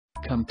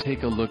Come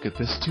take a look at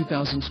this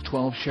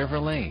 2012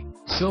 Chevrolet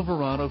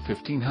Silverado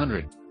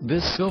 1500.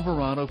 This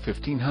Silverado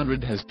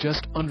 1500 has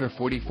just under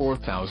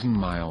 44,000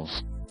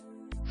 miles.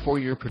 For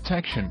your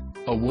protection,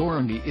 a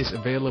warranty is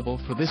available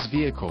for this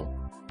vehicle.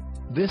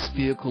 This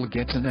vehicle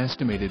gets an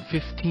estimated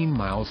 15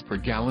 miles per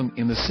gallon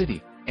in the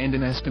city, and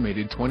an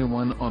estimated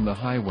 21 on the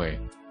highway.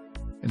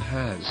 It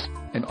has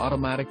an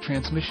automatic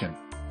transmission.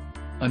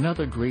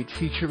 Another great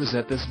feature is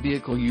that this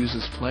vehicle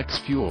uses flex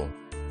fuel.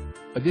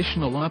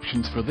 Additional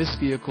options for this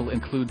vehicle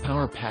include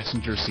power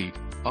passenger seat,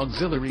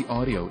 auxiliary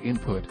audio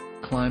input,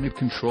 climate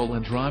control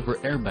and driver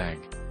airbag.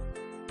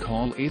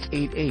 Call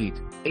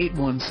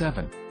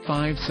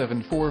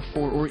 888-817-5744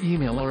 or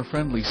email our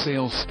friendly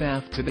sales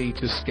staff today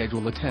to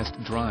schedule a test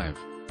drive.